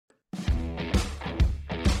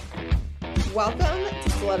Welcome to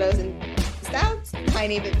Stilettos and Stouts. My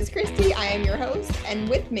name is Kristy. I am your host, and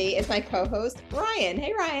with me is my co-host, Ryan.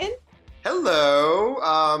 Hey, Ryan.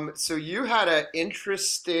 Hello. So you had an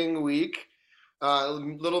interesting week,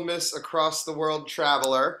 Little Miss Across the World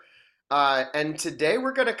Traveler. And today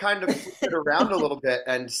we're going to kind of flip it around a little bit,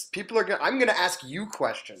 and I'm going to ask you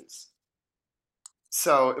questions.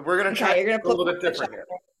 So we're going to try Okay, you're gonna a flip little bit the different here.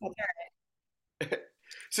 chart.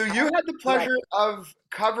 So you had the Right. pleasure of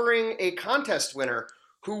covering a contest winner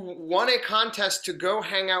who won a contest to go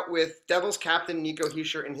hang out with Devils Captain Nico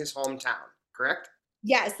Hischier in his hometown, correct?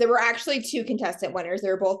 Yes, there were actually two contestant winners. They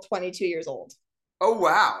were both 22 years old. Oh,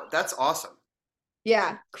 wow. That's awesome.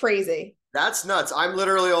 Yeah, crazy. That's nuts. I'm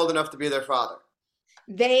literally old enough to be their father.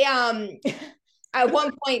 They at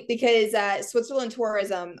one point, because Switzerland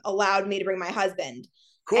tourism allowed me to bring my husband,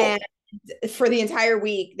 Cool. and for the entire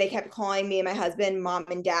week they kept calling me and my husband mom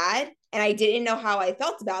and dad, and I didn't know how I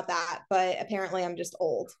felt about that, but apparently I'm just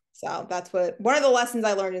old. So that's what one of the lessons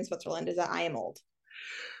I learned in Switzerland is that I am old.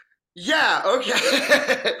 Yeah,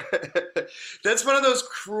 okay. That's one of those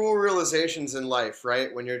cruel realizations in life,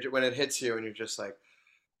 right? When it hits you and you're just like,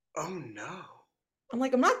 "Oh no. I'm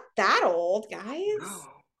like, I'm not that old, No." guys.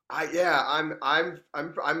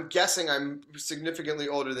 I'm guessing I'm significantly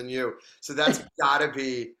older than you. So that's got to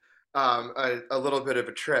be a little bit of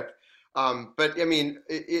a trip. But I mean,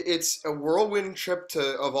 it's a whirlwind trip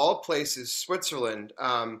to, of all places, Switzerland.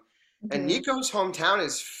 And Mhm. Nico's hometown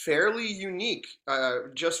is fairly unique,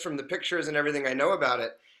 just from the pictures and everything I know about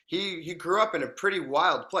it. He grew up in a pretty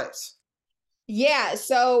wild place. Yeah,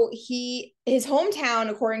 so his hometown,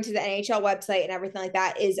 according to the NHL website and everything like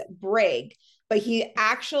that, is Brig. But he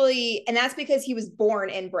actually, and that's because he was born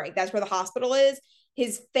in Brig. That's where the hospital is.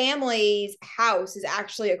 His family's house is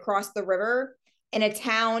actually across the river in a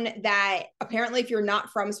town that apparently, if you're not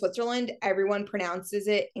from Switzerland, everyone pronounces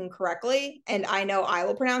it incorrectly. And I know I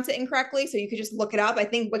will pronounce it incorrectly. So you could just look it up. I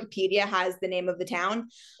think Wikipedia has the name of the town.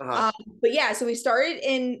 Uh-huh. Um, but yeah, so we started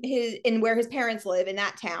in where his parents live in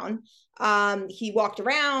that town. He walked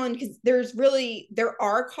around because there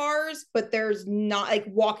are cars, but there's not, like,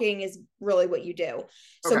 walking is really what you do.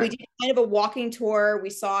 So Okay. we did kind of a walking tour. We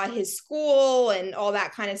saw his school and all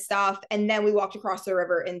that kind of stuff, and then we walked across the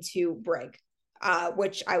river into Brig,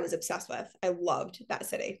 which I was obsessed with. I loved that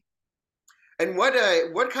city. And what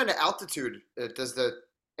kind of altitude does the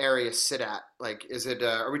area sit at? Like, is it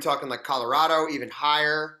are we talking like Colorado, even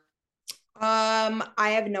higher? I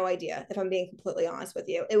have no idea, if I'm being completely honest with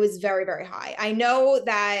you. It was very, very high. I know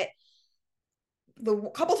that the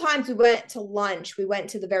couple times we went to lunch, we went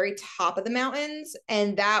to the very top of the mountains,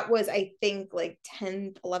 and that was, I think, like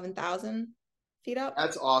 10, 11,000 feet up.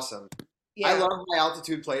 That's awesome. I Yeah. love high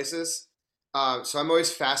altitude places. So I'm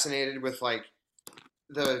always fascinated with like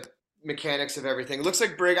the mechanics of everything. It looks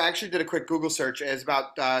like Brig. I actually did a quick Google search. It's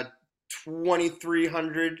about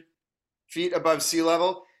 2,300 feet above sea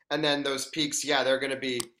level, and then those peaks, yeah, they're going to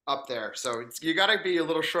be up there. So you got to be a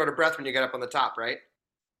little short of breath when you get up on the top, right?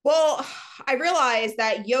 Well, I realized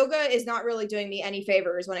that yoga is not really doing me any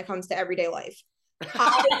favors when it comes to everyday life.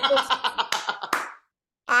 I was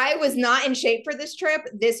I was not in shape for this trip.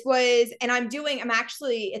 And I'm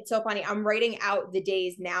actually, it's so funny. I'm writing out the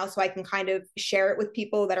days now so I can kind of share it with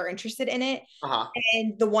people that are interested in it. Uh-huh.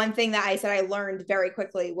 And the one thing that I said I learned very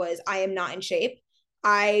quickly was I am not in shape.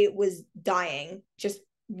 I was dying just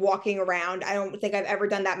walking around. I don't think I've ever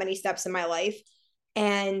done that many steps in my life.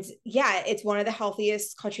 And yeah, it's one of the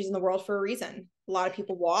healthiest countries in the world for a reason. A lot of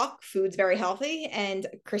people walk, food's very healthy, and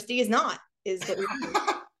Christy is not, is what we learned.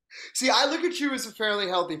 See, I look at you as a fairly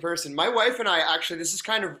healthy person. My wife and I actually, this is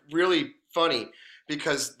kind of really funny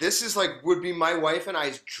because this is like would be my wife and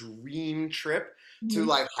I's dream trip to Mhm.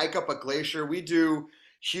 like hike up a glacier. We do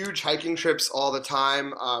huge hiking trips all the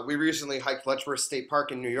time. We recently hiked Letchworth State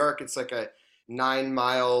Park in New York. It's like a 9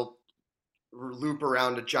 mile loop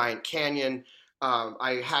around a giant canyon.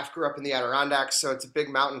 I half grew up in the Adirondacks, so it's a big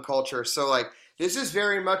mountain culture. So like this is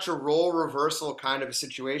very much a role reversal kind of a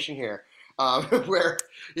situation here. Where,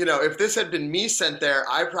 if this had been me sent there,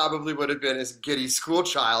 I probably would have been as giddy school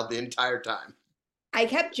child the entire time. I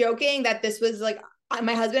kept joking that this was like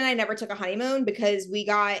my husband and I never took a honeymoon because we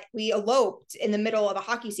eloped in the middle of a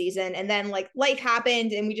hockey season, and then like life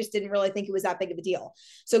happened and we just didn't really think it was that big of a deal.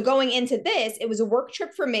 So going into this, it was a work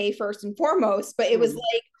trip for me first and foremost, but it was Mhm.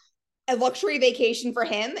 like a luxury vacation for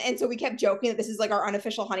him. And so we kept joking that this is like our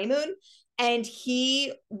unofficial honeymoon. And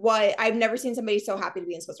I've never seen somebody so happy to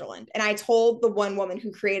be in Switzerland. And I told the one woman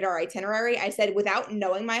who created our itinerary, I said, without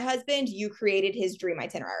knowing my husband, you created his dream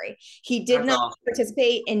itinerary. He did That's not awesome.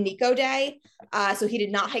 participate in Nico Day. So he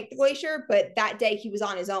did not hike the glacier, but that day he was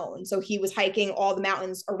on his own. So he was hiking all the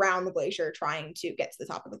mountains around the glacier, trying to get to the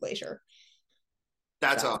top of the glacier.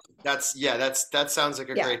 That's So awesome. That sounds like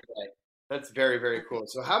a yeah, great day. That's very, very cool.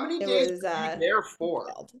 So how many it days was were you there for?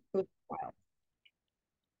 wild. It was wild.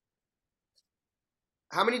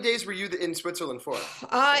 How many days were you in Switzerland for?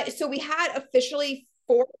 So we had officially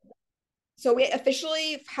four. So we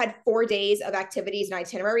officially had 4 days of activities and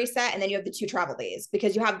itinerary set, and then you have the 2 travel days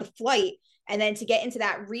because you have the flight. And then to get into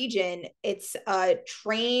that region, it's a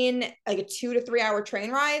train, like a 2 to 3 hour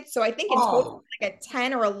train ride. So I think in total, Oh, like a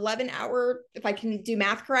 10 or 11 hour, if I can do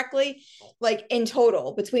math correctly, like in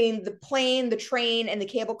total between the plane, the train, and the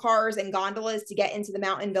cable cars and gondolas to get into the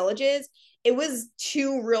mountain villages, it was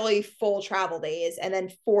 2 really full travel days and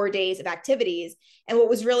then 4 days of activities. And what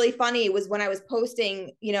was really funny was when I was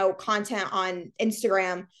posting, content on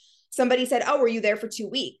Instagram, somebody said, "Oh, were you there for 2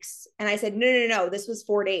 weeks?" And I said, "No, no, no, this was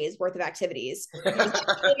 4 days worth of activities." There's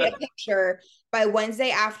actually a picture. By Wednesday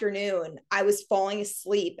afternoon, I was falling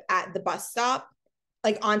asleep at the bus stop,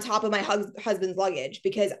 like on top of my husband's luggage,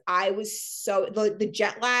 because I was the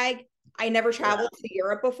jet lag. I never yeah. traveled to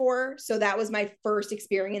Europe before, so that was my first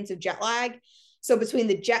experience of jet lag. So between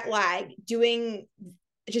the jet lag, doing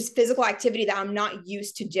just physical activity that I'm not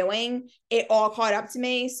used to doing, it all caught up to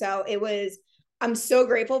me. So I'm so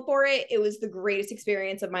grateful for it. It was the greatest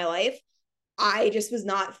experience of my life. I just was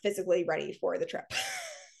not physically ready for the trip.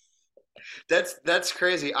 That's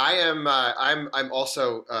crazy. I'm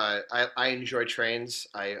also I enjoy trains.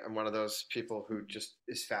 I'm one of those people who just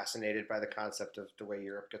is fascinated by the concept of the way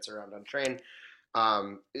Europe gets around on train.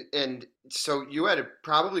 And so you had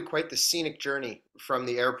probably quite the scenic journey from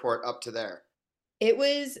the airport up to there. It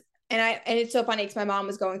was, and it's so funny because my mom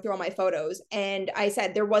was going through all my photos, and I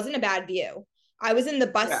said there wasn't a bad view. I was in the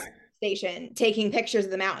Yeah. bus station taking pictures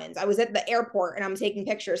of the mountains. I was at the airport and I'm taking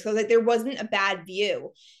pictures. So like there wasn't a bad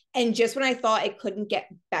view. And just when I thought it couldn't get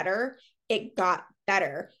better, it got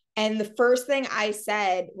better. And the first thing I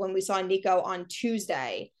said when we saw Nico on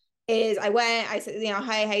Tuesday is I said,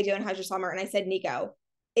 "Hi, how you doing? How's your summer?" And I said, "Nico,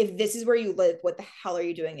 if this is where you live, what the hell are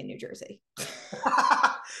you doing in New Jersey?"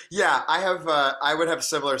 Yeah, I have. I would have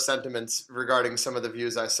similar sentiments regarding some of the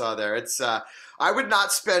views I saw there. It's. I would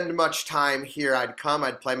not spend much time here. I'd come.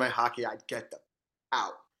 I'd play my hockey. I'd get them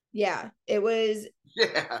out. Yeah, it was.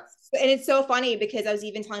 Yeah. And it's so funny because I was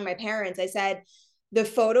even telling my parents, I said, the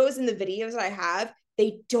photos and the videos that I have,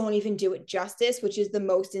 they don't even do it justice, which is the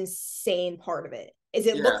most insane part of it. Is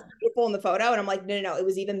it looks Yeah. beautiful in the photo? And I'm like, no, no, no, it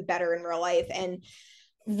was even better in real life. And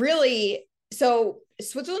really, so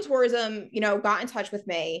Switzerland Tourism, got in touch with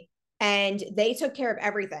me and they took care of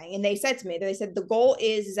everything. And they said to me, they said, the goal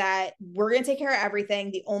is that we're going to take care of everything.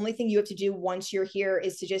 The only thing you have to do once you're here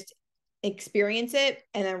is to just experience it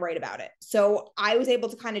and then write about it. So I was able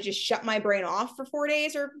to kind of just shut my brain off for 4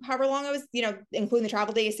 days or however long I was, including the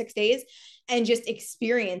travel days, 6 days, and just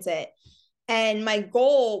experience it. And my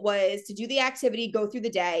goal was to do the activity, go through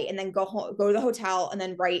the day, and then go home, go to the hotel, and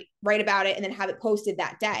then write about it, and then have it posted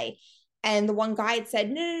that day. And the one guide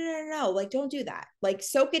said, "No, no, no, no, no, like don't do that. Like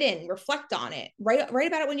soak it in, reflect on it, write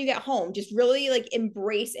about it when you get home. Just really like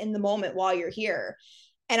embrace in the moment while you're here."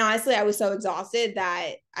 And honestly, I was so exhausted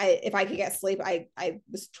that if I could get sleep, I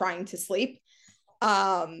was trying to sleep.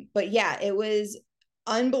 But yeah, it was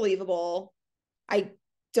unbelievable. I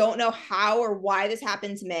don't know how or why this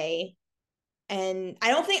happened to me, and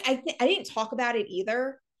I don't think I didn't talk about it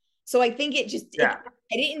either. So I think Yeah.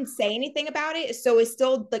 I didn't say anything about it. So it's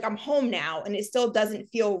still like I'm home now, and it still doesn't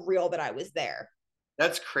feel real that I was there.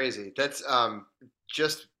 That's crazy. That's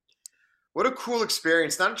just what a cool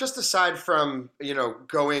experience. Not just aside from,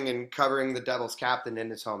 going and covering the Devils captain in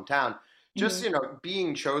his hometown, just, Mhm.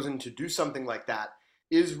 being chosen to do something like that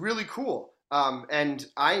is really cool. And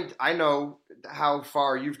I know how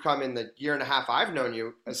far you've come in the year and a half I've known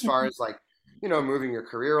you, as far as like, moving your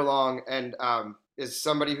career along. And as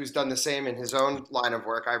somebody who's done the same in his own line of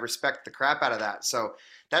work, I respect the crap out of that. So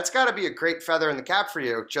that's got to be a great feather in the cap for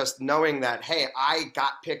you, just knowing that, hey, I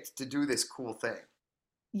got picked to do this cool thing.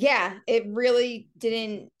 Yeah, it really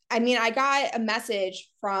didn't. I mean, I got a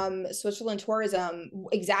message from Switzerland Tourism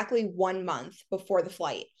exactly 1 month before the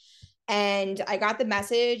flight. And I got the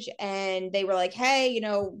message and they were like, "Hey,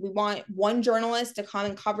 we want one journalist to come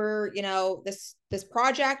and cover, this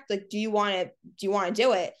project. Like, do you want to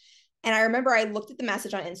do it?" And I remember I looked at the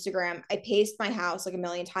message on Instagram. I paced my house like a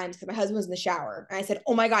million times because my husband was in the shower. And I said,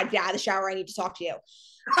 "Oh my God, get out of the shower. I need to talk to you."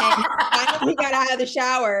 And finally got out of the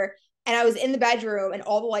shower And I was in the bedroom and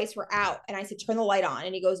all the lights were out. And I said, turn the light on.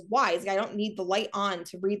 And he goes, why? He's like, I don't need the light on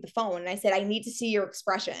to read the phone. And I said, I need to see your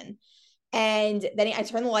expression. And then I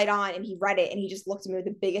turned the light on and he read it and he just looked at me with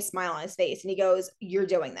the biggest smile on his face. And he goes, you're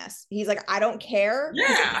doing this. He's like, I don't care.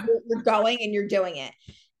 Yeah. You're going and you're doing it.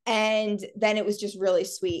 And then it was just really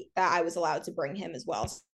sweet that I was allowed to bring him as well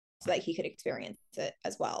so that he could experience it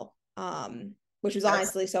as well. Which was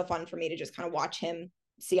honestly so fun for me to just kind of watch him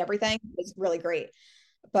see everything. It was really great.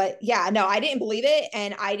 But yeah, no, I didn't believe it.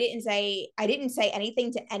 And I didn't say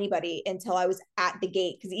anything to anybody until I was at the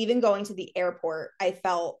gate. Because even going to the airport, I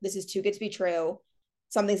felt this is too good to be true.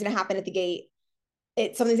 Something's going to happen at the gate.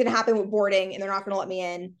 Something's going to happen with boarding and they're not going to let me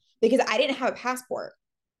in because I didn't have a passport.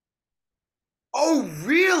 Oh,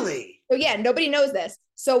 really? So yeah, nobody knows this.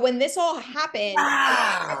 So when this all happened,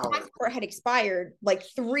 wow. my passport had expired like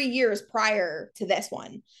 3 years prior to this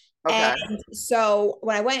one. Okay. And so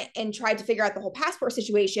when I went and tried to figure out the whole passport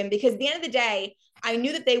situation, because at the end of the day, I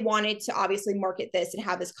knew that they wanted to obviously market this and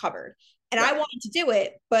have this covered. And I wanted to do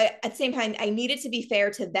it, but at the same time, I needed to be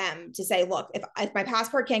fair to them to say, look, if my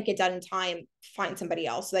passport can't get done in time, find somebody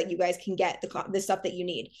else so that you guys can get the stuff that you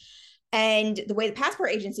need. And the way the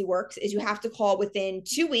passport agency works is you have to call within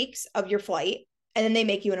 2 weeks of your flight, and then they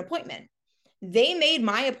make you an appointment. They made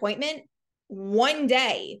my appointment 1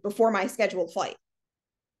 day before my scheduled flight.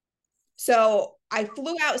 So I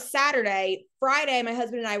flew out Saturday. Friday, my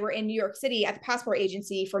husband and I were in New York City at the passport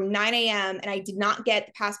agency from 9 a.m. and I did not get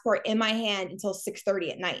the passport in my hand until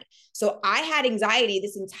 6:30 at night. So I had anxiety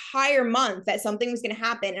this entire month that something was going to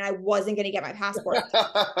happen and I wasn't going to get my passport.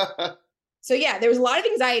 So yeah, there was a lot of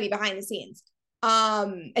anxiety behind the scenes.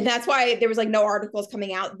 And that's why there was like no articles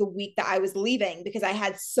coming out the week that I was leaving, because I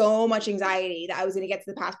had so much anxiety that I was going to get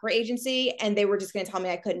to the passport agency and they were just going to tell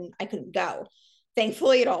me I couldn't go.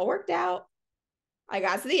 Thankfully, it all worked out. I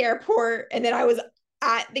got to the airport and then I was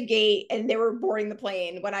at the gate and they were boarding the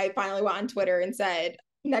plane when I finally went on Twitter and said,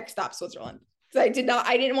 next stop, Switzerland. So I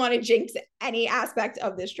didn't want to jinx any aspect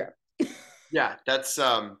of this trip. Yeah, that's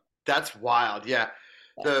wild. Yeah.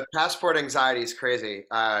 The passport anxiety is crazy.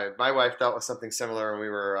 My wife dealt with something similar when we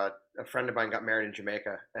were, a friend of mine got married in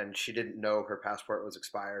Jamaica and she didn't know her passport was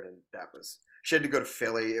expired. And she had to go to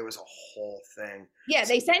Philly. It was a whole thing. Yeah,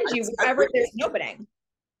 they send you wherever there's an opening.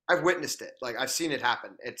 I've witnessed it. Like I've seen it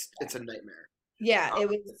happen. It's a nightmare. Yeah,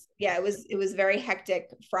 it was very hectic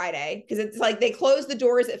Friday because it's like they close the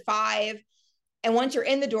doors at 5. And once you're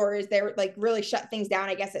in the doors, they're like really shut things down,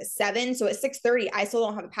 I guess, at 7. So at 6:30, I still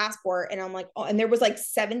don't have a passport. And I'm like, oh, and there was like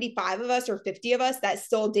 75 of us or 50 of us that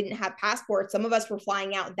still didn't have passports. Some of us were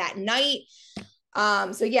flying out that night.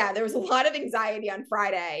 So yeah, there was a lot of anxiety on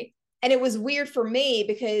Friday. And it was weird for me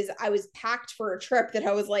because I was packed for a trip that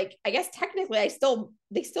I was like, I guess technically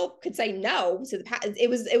they still could say no to it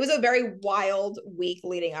was a very wild week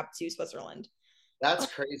leading up to Switzerland. That's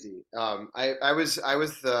crazy. I was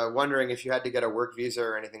wondering if you had to get a work visa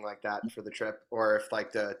or anything like that for the trip, or if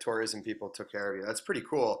like the tourism people took care of you. That's pretty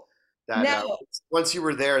cool. That no. Once you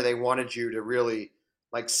were there, they wanted you to really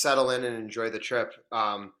like settle in and enjoy the trip.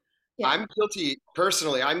 Yeah. I'm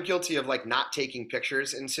guilty of like not taking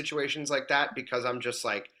pictures in situations like that because I'm just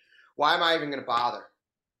like, why am I even going to bother?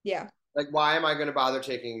 Yeah. Like, why am I going to bother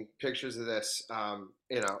taking pictures of this?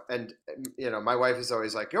 And my wife is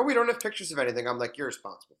always like, oh, we don't have pictures of anything. I'm like, you're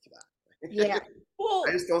responsible for that. Yeah. Well,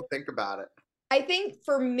 I just don't think about it. I think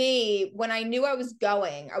for me, when I knew I was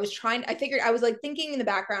going, I was like thinking in the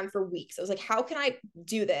background for weeks. I was like, how can I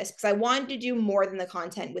do this? Because I wanted to do more than the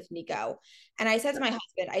content with Nico. And I said to my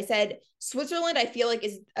husband, I said, Switzerland, I feel like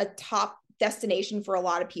is a top destination for a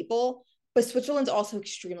lot of people, but Switzerland's also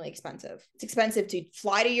extremely expensive. It's expensive to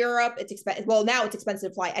fly to Europe. It's expensive. Well, now it's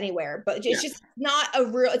expensive to fly anywhere, but it's just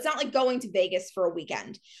it's not like going to Vegas for a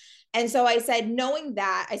weekend. And so I said, knowing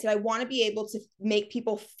that, I said, I want to be able to make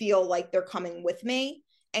people feel like they're coming with me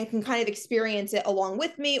and can kind of experience it along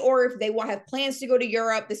with me. Or if they want to have plans to go to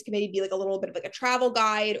Europe, this could maybe be like a little bit of like a travel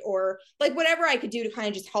guide or like whatever I could do to kind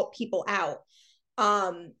of just help people out.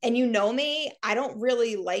 And you know me, I don't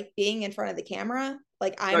really like being in front of the camera.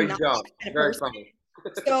 Like I'm not that kind of person. Funny.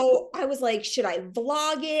 So I was like, should I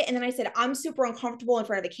vlog it? And then I said, I'm super uncomfortable in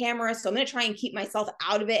front of the camera. So I'm going to try and keep myself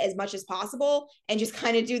out of it as much as possible and just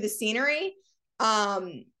kind of do the scenery.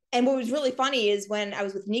 And what was really funny is when I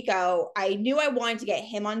was with Nico, I knew I wanted to get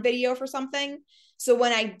him on video for something. So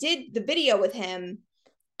when I did the video with him,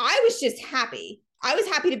 I was just happy. I was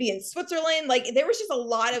happy to be in Switzerland. Like there was just a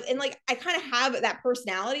lot of, and like I kind of have that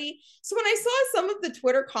personality. So when I saw some of the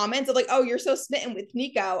Twitter comments of like, "Oh, you're so smitten with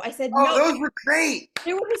Nico," I said, Oh, "No." those were great.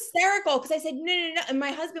 They were hysterical because I said, "No, no, no." And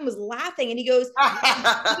my husband was laughing and he goes,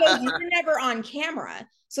 "You're never on camera.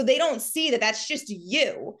 So they don't see that that's just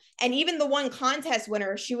you." And even the one contest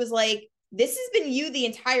winner, she was like, "This has been you the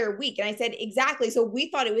entire week." And I said, "Exactly." So we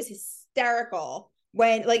thought it was hysterical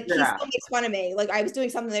when like he Yeah. still makes fun of me. Like I was doing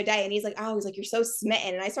something the other day and he's like, "Oh, he's like, you're so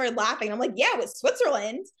smitten." And I started laughing. And I'm like, "Yeah, it was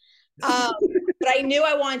Switzerland." Um, but I knew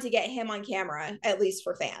I wanted to get him on camera, at least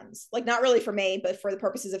for fans. Like not really for me, but for the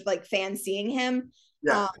purposes of like fans seeing him.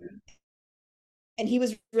 Yeah. Um, and he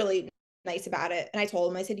was really nice about it. And I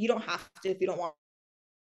told him, I said, "You don't have to if you don't want."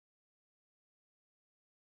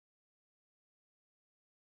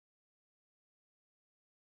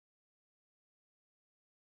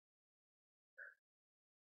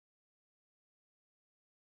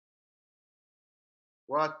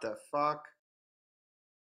 What the fuck?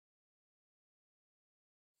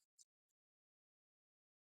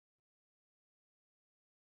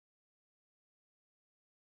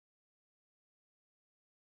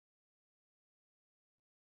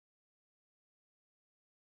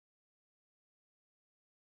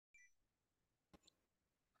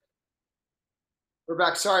 We're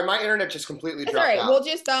back. Sorry, my internet just completely That's all dropped right. out. We'll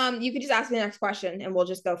just you could just ask me the next question and we'll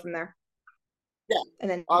just go from there. Yeah. And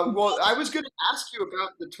then Well, I was going to ask you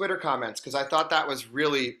about the Twitter comments because I thought that was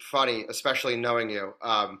really funny, especially knowing you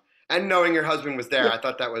and knowing your husband was there. yeah. I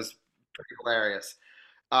thought that was pretty hilarious.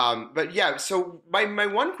 But yeah, so my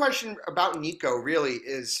one question about Nico really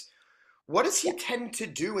is, what does he Yeah. tend to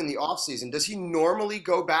do in the off season? Does he normally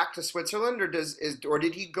go back to Switzerland, or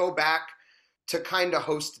did he go back to kind of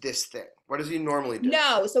host this thing? What does he normally do?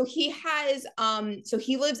 No, so he has so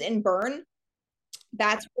he lives in Bern.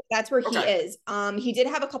 That's where he Okay. is. He did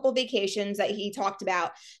have a couple vacations that he talked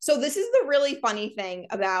about. So this is the really funny thing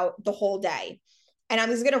about the whole day. And I'm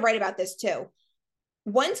just gonna write about this too.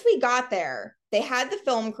 Once we got there, they had the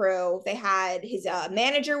film crew. They had his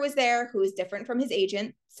manager was there, who was different from his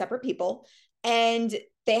agent, separate people, and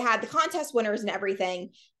they had the contest winners and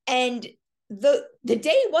everything. And the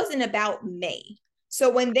day wasn't about me. So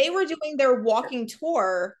when they were doing their walking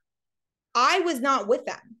tour, I was not with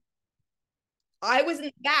them. I was in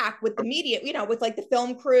the back with the media, with like the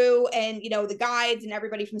film crew and, the guides and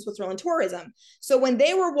everybody from Switzerland Tourism. So when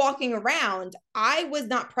they were walking around, I was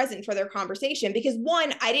not present for their conversation because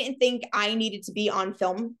one, I didn't think I needed to be on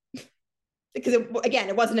film because again,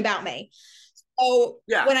 it wasn't about me. So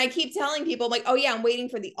Yeah. when I keep telling people like, "Oh yeah, I'm waiting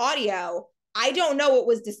for the audio," I don't know what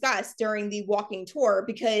was discussed during the walking tour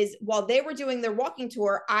because while they were doing their walking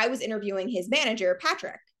tour, I was interviewing his manager,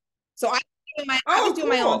 Patrick. So I was Oh, doing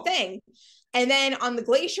my own cool. thing. And then on the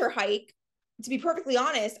glacier hike, to be perfectly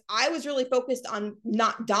honest, I was really focused on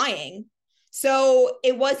not dying. So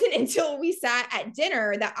it wasn't until we sat at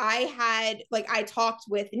dinner that I talked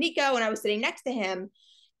with Nico and I was sitting next to him.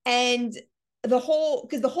 And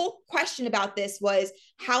because the whole question about this was,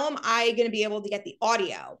 how am I going to be able to get the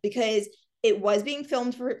audio? Because it was being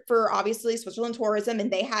filmed for obviously Switzerland Tourism, and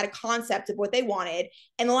they had a concept of what they wanted.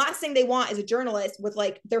 And the last thing they want is a journalist with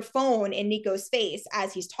like their phone in Nico's face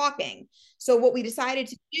as he's talking. So what we decided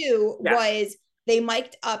to do Yeah. was they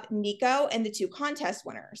mic'd up Nico and the two contest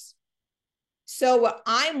winners. So what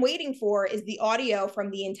I'm waiting for is the audio from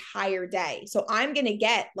the entire day. So I'm going to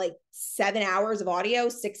get like 7 hours of audio,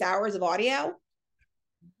 6 hours of audio.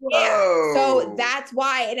 Yeah. So Whoa. that's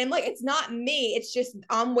why. And I'm like, it's not me. It's just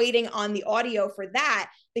I'm waiting on the audio for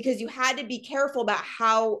that because you had to be careful about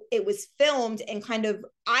how it was filmed and kind of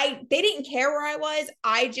they didn't care where I was.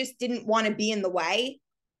 I just didn't want to be in the way.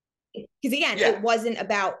 Because again, Yeah. it wasn't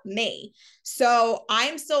about me. So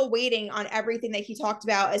I'm still waiting on everything that he talked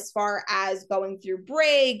about as far as going through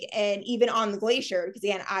Brig and even on the glacier. Because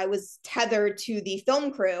again, I was tethered to the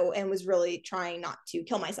film crew and was really trying not to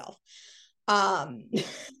kill myself. Um,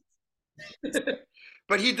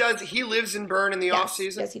 But he lives in Bern in the off yes,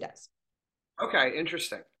 season? yes, he does. Okay,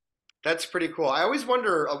 interesting. That's pretty cool. I always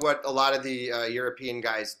wonder what a lot of the European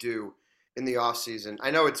guys do in the off season.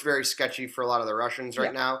 I know it's very sketchy for a lot of the Russians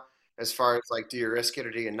right Yeah. now, as far as like, do you risk it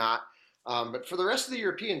or do you not? But for the rest of the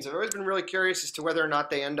Europeans, I've always been really curious as to whether or not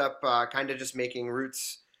they end up kind of just making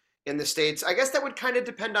roots in the States. I guess that would kind of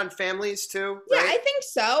depend on families too, Yeah, right? I think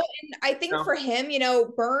so. And I think No. for him,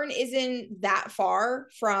 Bern isn't that far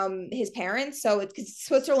from his parents. So it's because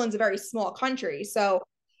Switzerland's a very small country. So,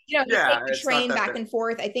 you take Yeah, the it's not train that back big. and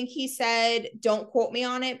forth. I think he said, don't quote me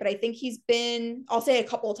on it, but I think he's been, I'll say a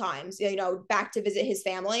couple of times, back to visit his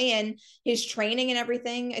family and his training and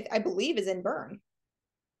everything, I believe is in Bern.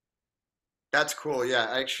 That's cool. Yeah,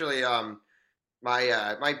 actually,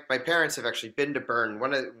 My parents have actually been to Bern,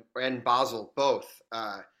 and Basel both.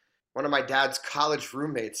 One of my dad's college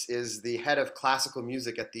roommates is the head of classical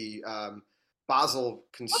music at the Basel Oh,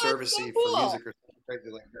 that's so Conservancy for cool. Music or something crazy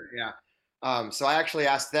like that. Yeah. So I actually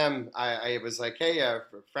asked them. I was like, "Hey, a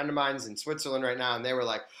friend of mine's in Switzerland right now," and they were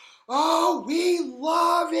like, "Oh, we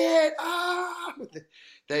love it!" Ah!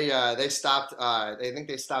 They stopped. I think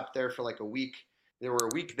they stopped there for like a week. They were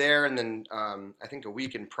a week there, and then I think a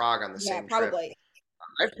week in Prague on the Yeah, same trip. probably.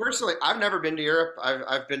 I've never been to Europe.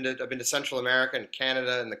 I've been to Central America and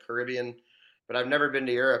Canada and the Caribbean, but I've never been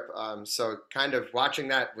to Europe. So kind of watching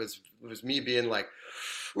that was me being like,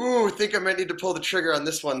 ooh, I think I might need to pull the trigger on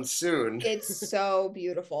this one soon. It's so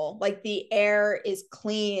beautiful. Like the air is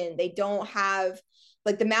clean. They don't have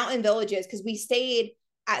like the mountain villages because we stayed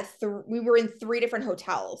at we were in three different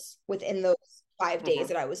hotels within those 5 days Mhm.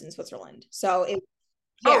 that I was in Switzerland. So it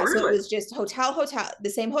Oh, yeah, so it really? was just hotel, the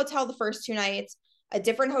same hotel the first 2 nights, a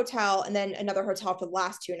different hotel, and then another hotel for the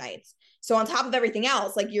last 2 nights. So on top of everything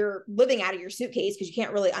else, like you're living out of your suitcase because you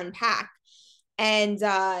can't really unpack. And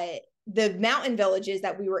the mountain villages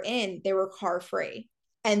that we were in, they were car free.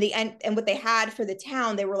 And what they had for the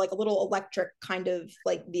town, they were like a little electric kind of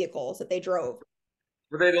like vehicles that they drove.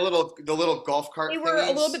 Were they the little golf They cart were a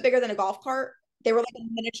little thingies? bit bigger than a golf cart. They were like a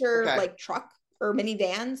miniature Okay. like truck or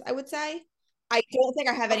minivans, I would say. I don't think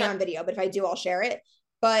I have any Okay. on video, but if I do, I'll share it.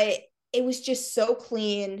 But it was just so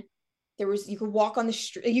clean. You could walk on the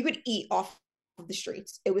street, you could eat off of the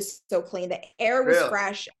streets. It was so clean. The air was Really?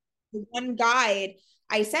 fresh. The one guide,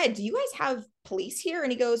 I said, "Do you guys have police here?"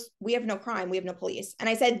 And he goes, "We have no crime. We have no police." And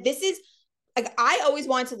I said, "This is like I always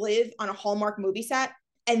wanted to live on a Hallmark movie set,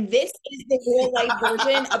 and this is the real life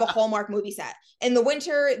version of a Hallmark movie set. In the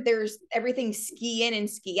winter, there's everything ski in and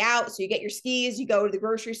ski out. So you get your skis, you go to the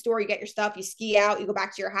grocery store, you get your stuff, you ski out, you go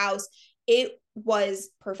back to your house. It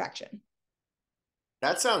was perfection.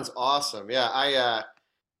 That sounds awesome. Yeah,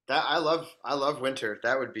 that I love winter.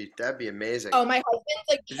 That'd be amazing. Oh, my husband's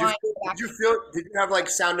like Did you trying to feel, go back. did you have like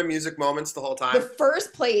Sound of Music moments the whole The time?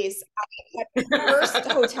 first place, the first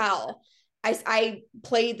hotel, I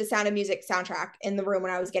played the Sound of Music soundtrack in the room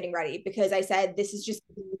when I was getting ready because I said, "This is just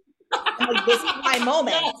I'm like, this is my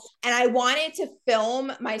moment." Yes. And I wanted to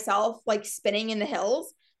film myself like spinning in the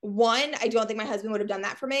hills. One, I don't think my husband would have done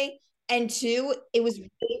that for me. And two, it was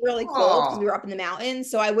really, really cold because we Oh, were up in the mountains.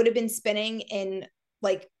 So I would have been spinning in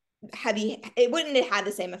like heavy, it wouldn't have had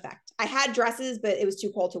the same effect. I had dresses, but it was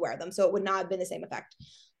too cold to wear them. So it would not have been the same effect.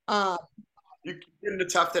 Um, you couldn't have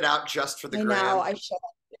toughed it out just for the I know gram. I should.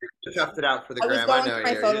 You toughed it out for the I was gram. I going know through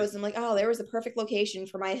my you. photos and I'm like, oh, there was a perfect location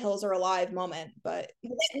for my hills are alive moment. But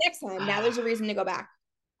next time, now there's a reason to go back.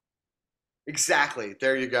 Exactly.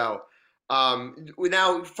 There you go.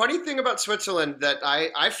 Now, funny thing about Switzerland that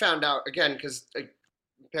I found out again because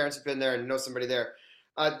parents have been there and know somebody there.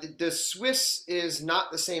 The Swiss is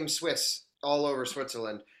not the same Swiss all over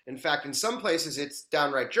Switzerland. In fact, in some places it's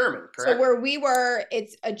downright German. So Correct? where we were,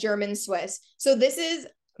 it's a German Swiss. So this is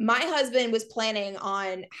my husband was planning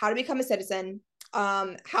on how to become a citizen,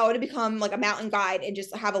 how to become like a mountain guide and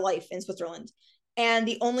just have a life in Switzerland. And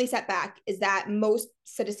the only setback is that most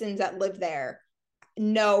citizens that live there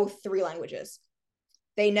know three languages.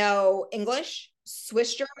 They know English,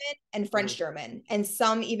 Swiss German, and French Mhm. German, and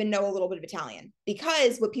some even know a little bit of Italian.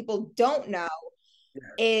 Because what people don't know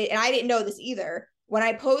Yeah. and I didn't know this either. When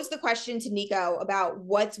I posed the question to Nico about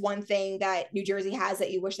what's one thing that New Jersey has that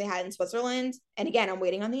you wish they had in Switzerland, and again, I'm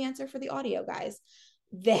waiting on the answer for the audio, guys.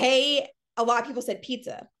 A lot of people said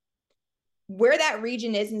pizza. Where that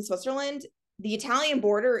region is in Switzerland, the Italian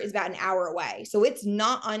border is about an hour away. So it's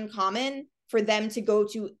not uncommon for them to go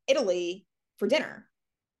to Italy for dinner.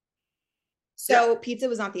 Yeah. So pizza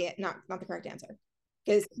was not the correct answer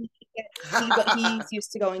because he's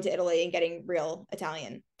used to going to Italy and getting real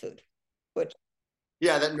Italian food, which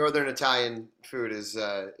Yeah, that northern Italian food is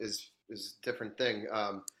a different thing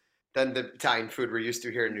than the Italian food we're used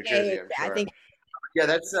to here in New yeah, Jersey, I'm I sure. think Yeah,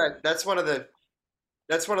 that's one of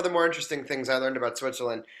the more interesting things I learned about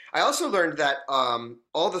Switzerland. I also learned that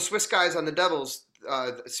all the Swiss guys on the Devils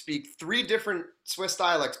speak three different Swiss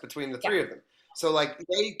dialects between the yeah, three of them. So like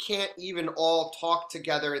they can't even all talk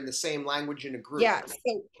together in the same language in a group. yeah.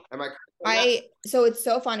 So Am I correct on that? I so it's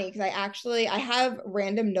so funny because I have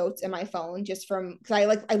random notes in my phone just from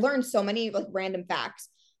because I learned so many like random facts.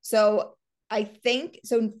 So I think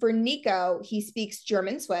so for Nico, he speaks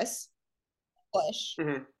German, Swiss, English,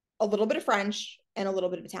 Hmm. a little bit of French, and a little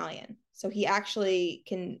bit of Italian. So he actually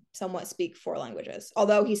can somewhat speak four languages.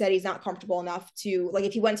 Although he said he's not comfortable enough to like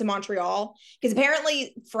if he went to Montreal, because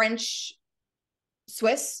apparently French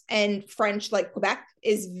Swiss and French like Quebec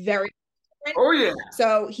is very French. Oh yeah.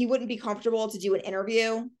 So he wouldn't be comfortable to do an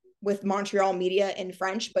interview with Montreal media in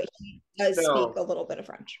French, but he does speak No. a little bit of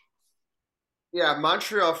French. Yeah,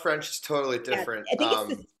 Montreal French is totally Yeah, different. I think it's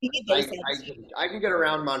the speed they said. I can get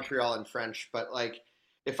around Montreal in French, but like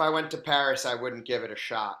if I went to Paris, I wouldn't give it a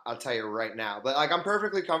shot. I'll tell you right now. But like I'm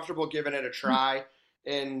perfectly comfortable giving it a try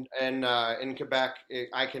in Quebec.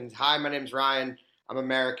 I can. Hi, my name's Ryan. I'm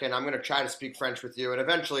American. I'm going to try to speak French with you, and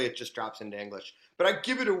eventually it just drops into English. But I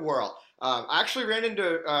give it a whirl. I actually ran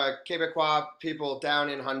into Quebecois people down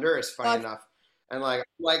in Honduras, funny enough, and like,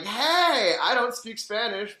 hey, I don't speak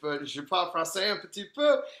Spanish, but je parle français un petit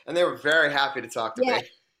peu, and they were very happy to talk to Yeah. me.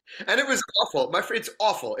 And it was awful. It's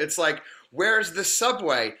awful. It's like, where's the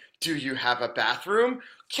subway? Do you have a bathroom?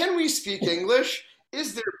 Can we speak English?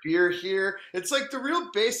 Is there beer here? It's like the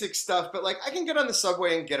real basic stuff, but like I can get on the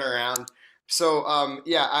subway and get around. So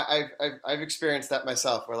yeah, I've experienced that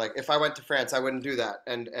myself. Where like if I went to France, I wouldn't do that.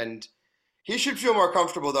 And he should feel more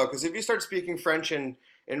comfortable though, because if you start speaking French in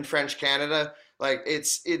French Canada, like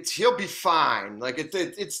it's he'll be fine. Like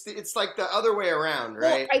it's like the other way around,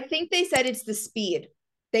 Well, right? I think they said it's the speed.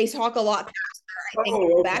 They talk a lot faster, I think, in Oh,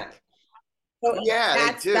 okay. Quebec. So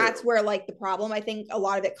Yeah, they that's do. where like the problem, I think a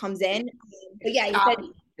lot of it comes in. But It's yeah, you said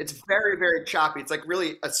choppy. It's very, very choppy. It's like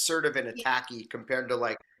really assertive and attacky compared to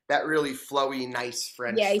like that really flowy, nice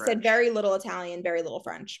French yeah, he said French. very little Italian, very little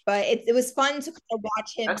French. But it was fun to kind of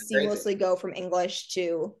watch him That's crazy. seamlessly go from English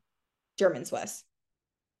to German Swiss.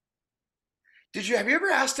 Have you ever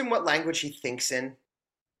asked him what language he thinks in?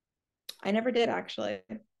 I never did actually.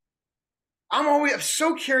 I'm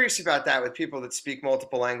so curious about that with people that speak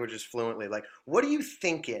multiple languages fluently. Like, what are you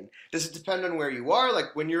thinking? Does it depend on where you are?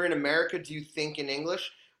 Like, when you're in America, do you think in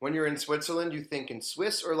English? When you're in Switzerland, do you think in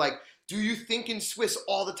Swiss? Or like, do you think in Swiss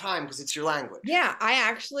all the time because it's your language? Yeah, I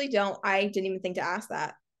actually don't. I didn't even think to ask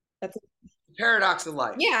that. That's Paradox of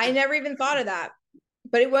life. yeah, I never even thought of that.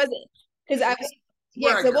 But it wasn't because I was yeah,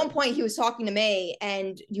 Where I because at one go. point he was talking to me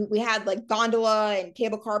and we had like gondola and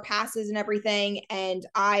cable car passes and everything, and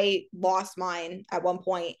I lost mine at one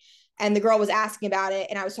point. And the girl was asking about it,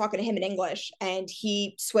 and I was talking to him in English, and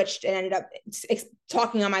he switched and ended up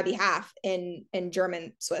talking on my behalf in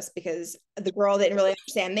German Swiss because the girl didn't really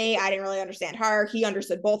understand me. I didn't really understand her. He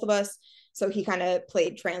understood both of us, so he kind of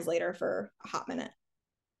played translator for a hot minute.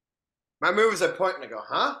 My move is I point and I go,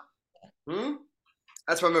 huh? Hmm?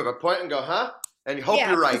 That's my move. I point and go, huh? And you hope Yeah,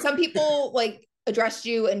 you're right. some people like addressed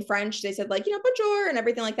you in French. They said like, bonjour and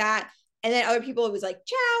everything like that. And then other people it was like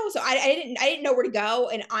ciao. So I didn't know where to go.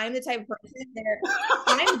 And I'm the type of person there.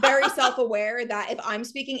 I'm very self-aware that if I'm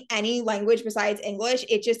speaking any language besides English,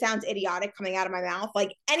 it just sounds idiotic coming out of my mouth.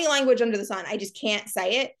 Like any language under the sun, I just can't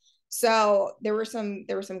say it. So there were some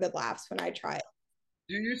good laughs when I tried.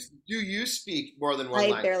 Do you speak more than one I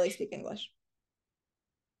barely language? speak English.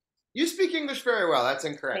 You speak English very well. That's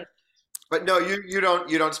incorrect. But no, you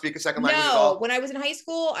don't speak a second language at No, all. when I was in high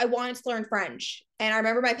school, I wanted to learn French. And I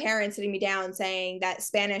remember my parents sitting me down saying that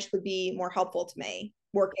Spanish would be more helpful to me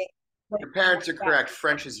working. Your parents are correct.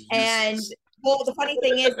 French is And useless. well, the funny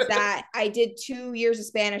thing is that I did 2 years of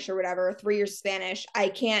Spanish or whatever, 3 years of Spanish. I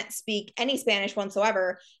can't speak any Spanish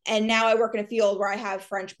whatsoever. And now I work in a field where I have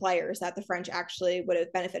French players that the French actually would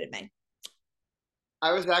have benefited me.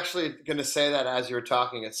 I was actually going to say that as you were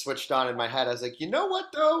talking. It switched on in my head. I was like, you know what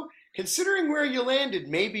though? Considering where you landed,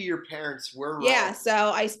 maybe your parents were Yeah, wrong.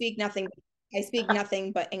 so I speak nothing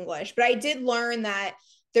but English. But I did learn that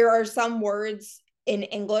there are some words in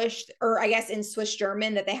English, or I guess in Swiss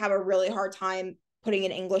German, that they have a really hard time putting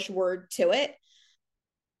an English word to it.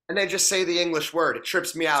 And they just say the English word. It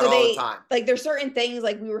trips me out So all the they time. like there's certain things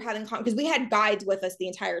like we were having because we had guides with us the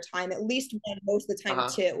entire time, at least one most of the Uh time huh.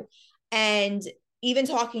 too. And even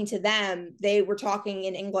talking to them, they were talking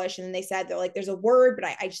in English, and then they said they're like, "There's a word, but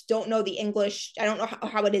I just don't know the English. I don't know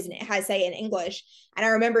how it is how to say it in English." And I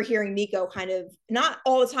remember hearing Nico kind of not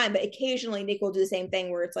all the time, but occasionally Nico will do the same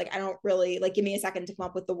thing where it's like, "I don't really like give me a second to come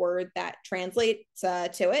up with the word that translates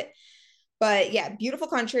to it." But yeah, beautiful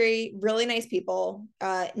country, really nice people.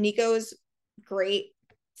 Nico's great.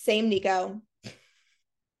 Same Nico.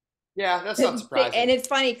 Yeah, that's not And surprising. it's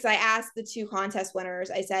funny because I asked the two contest winners,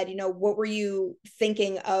 I said, what were you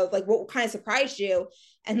thinking of? Like, what kind of surprised you?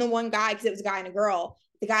 And the one guy, because it was a guy and a girl,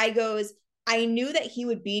 the guy goes, I knew that he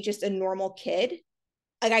would be just a normal kid.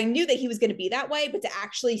 Like, I knew that he was going to be that way, but to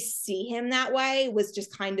actually see him that way was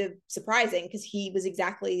just kind of surprising because he was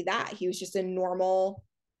exactly that. He was just a normal,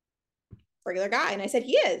 regular guy. And I said,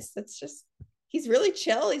 he is. That's just, he's really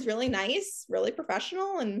chill. He's really nice, really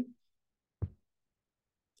professional. And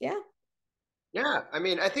yeah. Yeah, I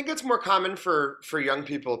mean, I think it's more common for young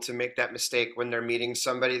people to make that mistake when they're meeting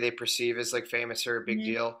somebody they perceive as like famous or a big Mm-hmm.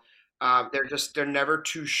 deal. They're never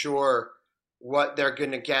too sure what they're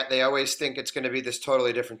going to get. They always think it's going to be this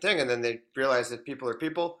totally different thing, and then they realize that people are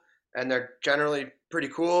people, and they're generally pretty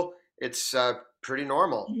cool. It's pretty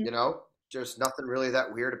normal, Mhm. you know. There's nothing really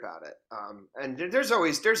that weird about it. And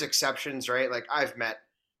there's exceptions, right? Like I've met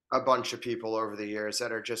a bunch of people over the years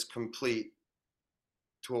that are just complete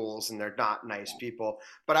tools and they're not nice people.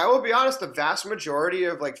 But I will be honest, the vast majority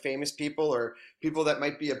of like famous people or people that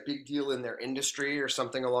might be a big deal in their industry or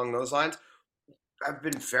something along those lines have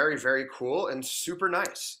been very, very cool and super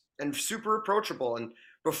nice and super approachable. And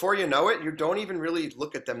before you know it, you don't even really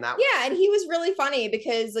look at them that way. Yeah, and he was really funny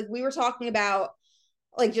because like we were talking about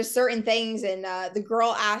like just certain things, and the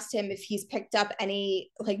girl asked him if he's picked up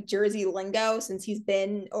any like Jersey lingo since he's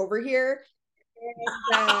been over here.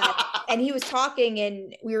 And he was talking,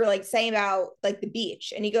 and we were like saying about like the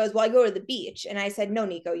beach, and he goes, well, I go to the beach. And I said, no,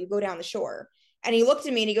 Nico, you go down the shore. And he looked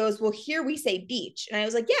at me and he goes, well, here we say beach. And I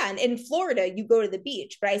was like, yeah, and in Florida you go to the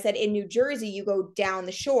beach, but I said in New Jersey you go down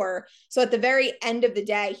the shore. So at the very end of the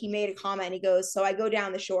day he made a comment. He goes, so I go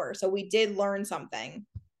down the shore. So we did learn something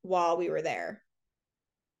while we were there.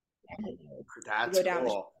 That's Go down the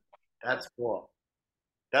shore. cool. That's cool.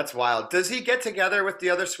 That's wild. Does he get together with the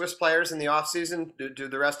other Swiss players in the off season? Do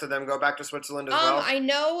the rest of them go back to Switzerland as well? I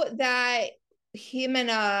know that him and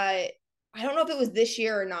I don't know if it was this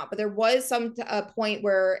year or not, but there was some point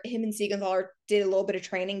where him and Siegenthaler did a little bit of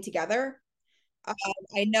training together. Um,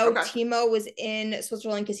 I know Okay. Timo was in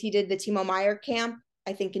Switzerland because he did the Timo Meyer camp.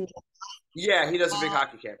 I think in Yeah, he does a big uh,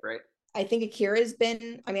 hockey camp, right? I think Akira's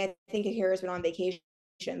been. I mean, I think Akira's been on vacation,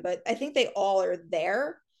 but I think they all are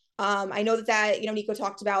there. I know that Nico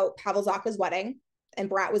talked about Pavel Zacha's wedding, and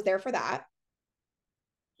Brat was there for that.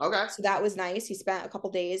 Okay. So that was nice. He spent a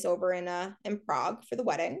couple days over in Prague for the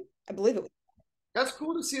wedding. I believe it was. That's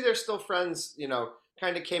cool to see they're still friends,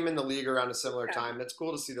 kind of came in the league around a similar Yeah. time. That's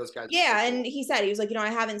cool to see those guys are still Yeah, and cool. he said he was like, I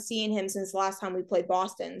haven't seen him since the last time we played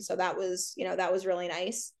Boston, so that was really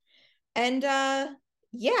nice. And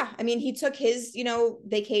yeah, I mean, he took his,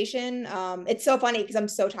 vacation. It's so funny because I'm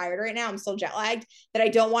so tired right now. I'm still jet lagged that I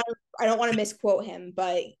don't want to misquote him,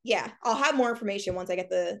 but yeah, I'll have more information once I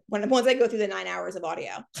get once I go through the 9 hours of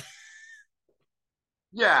audio.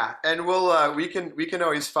 Yeah, and we can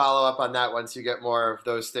always follow up on that once you get more of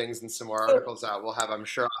those things and some more So, articles out. I'm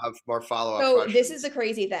sure I'll have more follow-up so this is the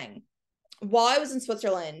questions. crazy thing. While I was in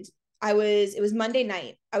Switzerland, it was Monday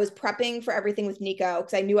night. I was prepping for everything with Nico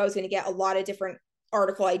because I knew I was going to get a lot of different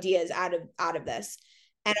article ideas out of this.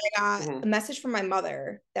 And I got Hmm. a message from my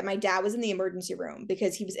mother that my dad was in the emergency room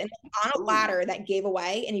because he was on a Ooh. ladder that gave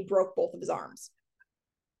away and he broke both of his arms.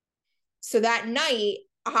 So that night,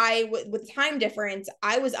 with the time difference,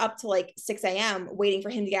 I was up to like 6 a.m. waiting for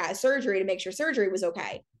him to get out of surgery to make sure surgery was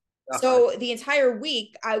okay. Uh-huh. So the entire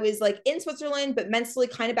week I was like in Switzerland, but mentally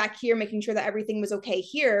kind of back here, making sure that everything was okay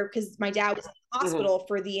here because my dad was in the Hmm. hospital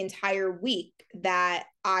for the entire week that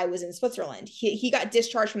I was in Switzerland. He got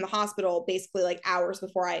discharged from the hospital basically like hours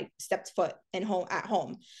before I stepped foot at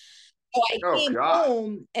home. So I Oh came God.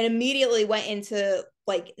 home and immediately went into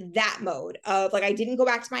like that mode of like I didn't go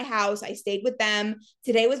back to my house. I stayed with them.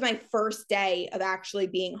 Today was my first day of actually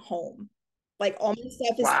being home. Like all my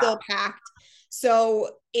stuff is still Wow. packed.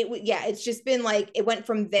 So yeah, it's just been like it went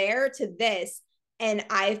from there to this, and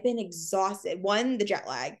I've been exhausted. One, the jet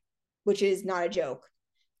lag, which is not a joke.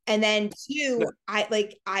 And then No, two,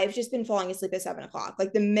 I've just been falling asleep at 7 o'clock.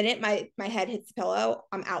 Like the minute my head hits the pillow,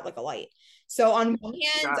 I'm out like a light. So on one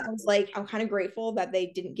hand, God. I was like, I'm kind of grateful that they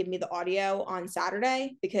didn't give me the audio on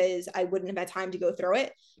Saturday because I wouldn't have had time to go through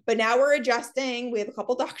it. But now we're adjusting. We have a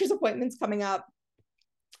couple doctor's appointments coming up.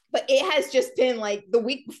 But it has just been like the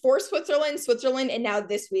week before Switzerland, and now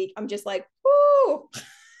this week, I'm just like, whoo.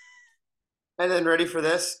 And then ready for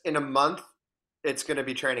this? In a month, it's going to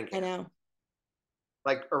be training I camp. know.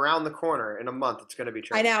 Like around the corner in a month, it's going to be I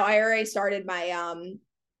training know. camp. I already started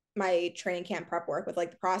my training camp prep work with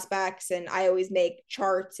like the prospects, and I always make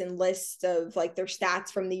charts and lists of like their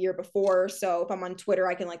stats from the year before. So if I'm on Twitter,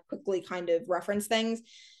 I can like quickly kind of reference things.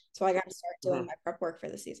 So I got to start doing Hmm. my prep work for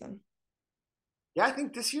the season. Yeah, I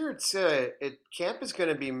think this year camp is going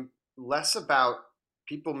to be less about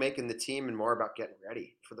people making the team and more about getting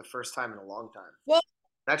ready for the first time in a long time. Well,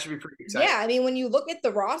 That should be pretty yeah, exciting. I mean, when you look at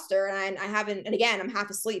the roster, and I haven't, and again, I'm half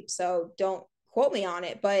asleep, so don't quote me on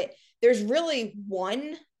it, but there's really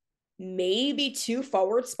one, maybe two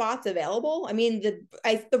forward spots available. I mean,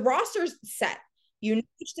 the roster's set. You know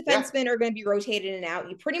which Yeah. defensemen are going to be rotated in and out.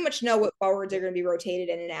 You pretty much know what forwards are going to be rotated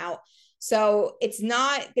in and out. So it's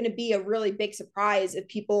not going to be a really big surprise if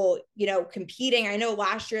people, competing. I know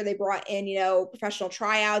last year they brought in, professional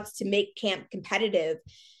tryouts to make camp competitive.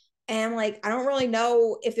 And like, I don't really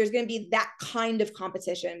know if there's going to be that kind of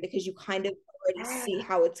competition because you kind of already see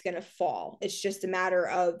how it's going to fall. It's just a matter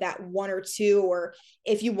of that one or two, or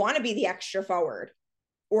if you want to be the extra forward,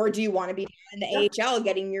 or do you want to be in the AHL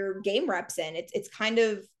getting your game reps in? It's kind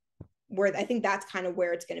of where I think that's kind of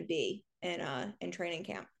where it's going to be in training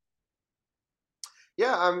camp.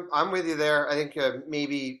 Yeah, I'm with you there. I think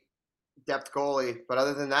maybe depth goalie, but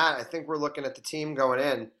other than that, I think we're looking at the team going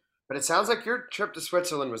in. But it sounds like your trip to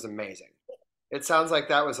Switzerland was amazing. It sounds like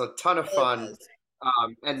that was a ton of fun,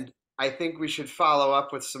 and I think we should follow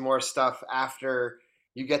up with some more stuff after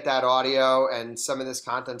you get that audio and some of this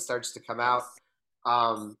content starts to come out.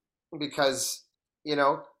 Because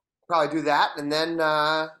probably do that, and then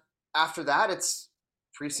after that, it's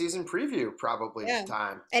preseason preview probably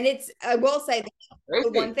time. And I will say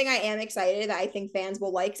the one thing I am excited that I think fans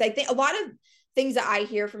will like, because I think a lot of things that I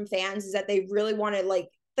hear from fans is that they really want to like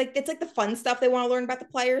it's like the fun stuff they want to learn about the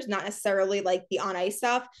players, not necessarily like the on ice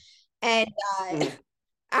stuff. And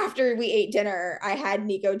after we ate dinner, I had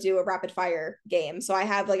Nico do a rapid fire game. So I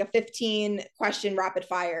have like a 15 question rapid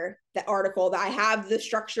fire, the article that I have the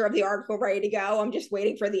structure of the article ready to go. I'm just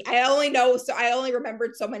waiting for I only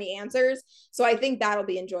remembered so many answers. So I think that'll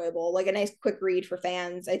be enjoyable, like a nice quick read for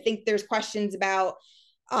fans. I think there's questions about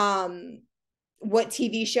what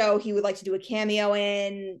TV show he would like to do a cameo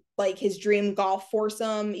in, like his dream golf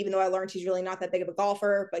foursome, even though I learned he's really not that big of a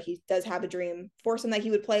golfer, but he does have a dream foursome that he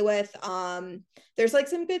would play with. There's like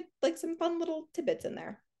some good, like some fun little tidbits in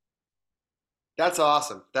there. That's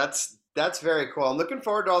awesome. That's very cool. I'm looking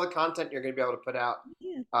forward to all the content you're going to be able to put out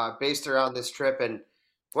based around this trip. And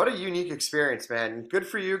what a unique experience, man. Good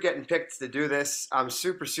for you getting picked to do this. I'm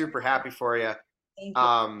super, super happy for you.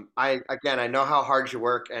 I know how hard you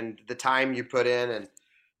work and the time you put in and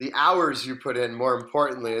the hours you put in, more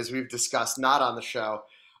importantly, as we've discussed, not on the show.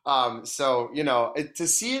 So to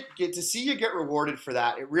see you get rewarded for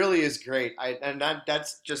that, it really is great.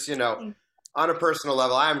 That's just on a personal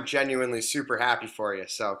level, I'm genuinely super happy for you.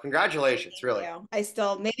 So congratulations, really. I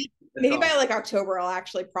still maybe by like October I'll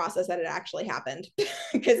actually process that it actually happened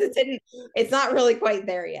because it's not really quite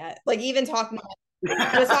there yet. Like even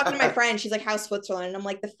I was talking to my friend, she's like, how's Switzerland? And I'm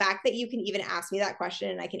like, the fact that you can even ask me that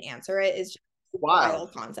question and I can answer it is just a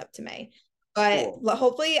wild concept to me. But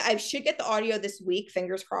hopefully I should get the audio this week,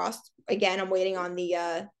 fingers crossed. Again, I'm waiting on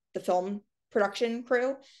the film production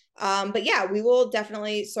crew. But yeah, we will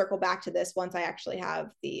definitely circle back to this once I actually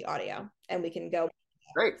have the audio and we can go.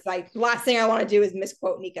 Great. Like, the last thing I want to do is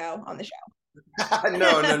misquote Nico on the show.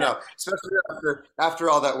 No. Especially after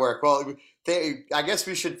all that work. Well, I guess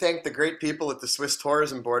we should thank the great people at the Swiss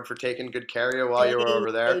Tourism Board for taking good care of you while you were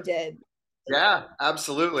over there. They did. Yeah,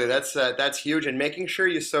 absolutely. That's huge, and making sure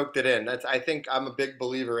you soaked it in. I think I'm a big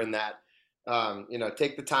believer in that.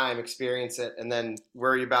 Take the time, experience it, and then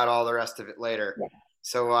worry about all the rest of it later. Yeah.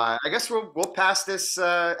 So I guess we'll pass this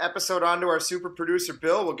episode on to our super producer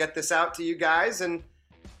Bill. We'll get this out to you guys, and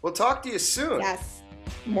we'll talk to you soon. Yes.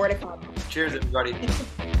 More to come. Cheers, everybody.